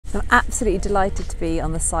So I'm absolutely delighted to be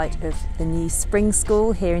on the site of the new spring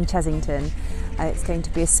school here in Chessington. It's going to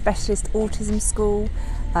be a specialist autism school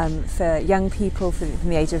for young people from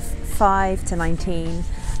the age of 5 to 19,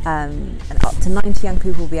 and up to 90 young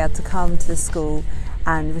people will be able to come to the school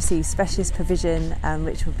and receive specialist provision,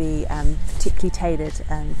 which will be particularly tailored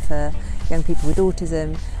for young people with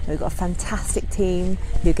autism. And we've got a fantastic team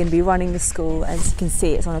who are going to be running the school. As you can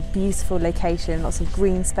see, it's on a beautiful location, lots of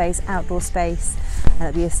green space, outdoor space, and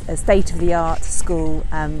it'll be a state-of-the-art school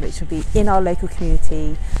which will be in our local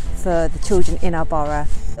community for the children in our borough.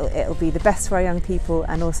 It'll be the best for our young people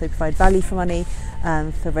and also provide value for money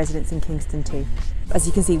for residents in Kingston too. As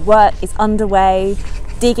you can see, work is underway,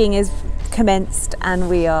 digging is commenced, and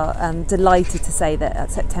we are delighted to say that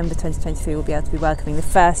at September 2023 we'll be able to be welcoming the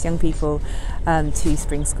first young people to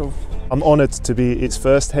Spring School. I'm honoured to be its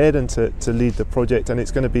first head and to lead the project, and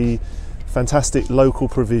it's going to be fantastic local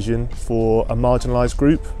provision for a marginalised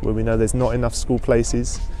group where we know there's not enough school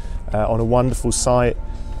places on a wonderful site.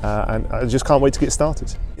 And I just can't wait to get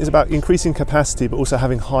started. It's about increasing capacity but also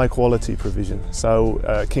having high quality provision.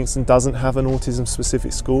 So Kingston doesn't have an autism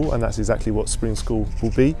specific school, and that's exactly what Spring School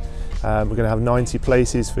will be. We're going to have 90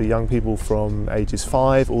 places for young people from ages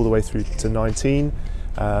 5 all the way through to 19.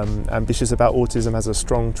 Ambitious About Autism has a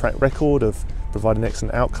strong track record of providing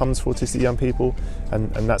excellent outcomes for autistic young people, and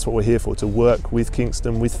that's what we're here for, to work with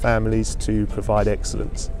Kingston, with families to provide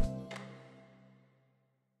excellence.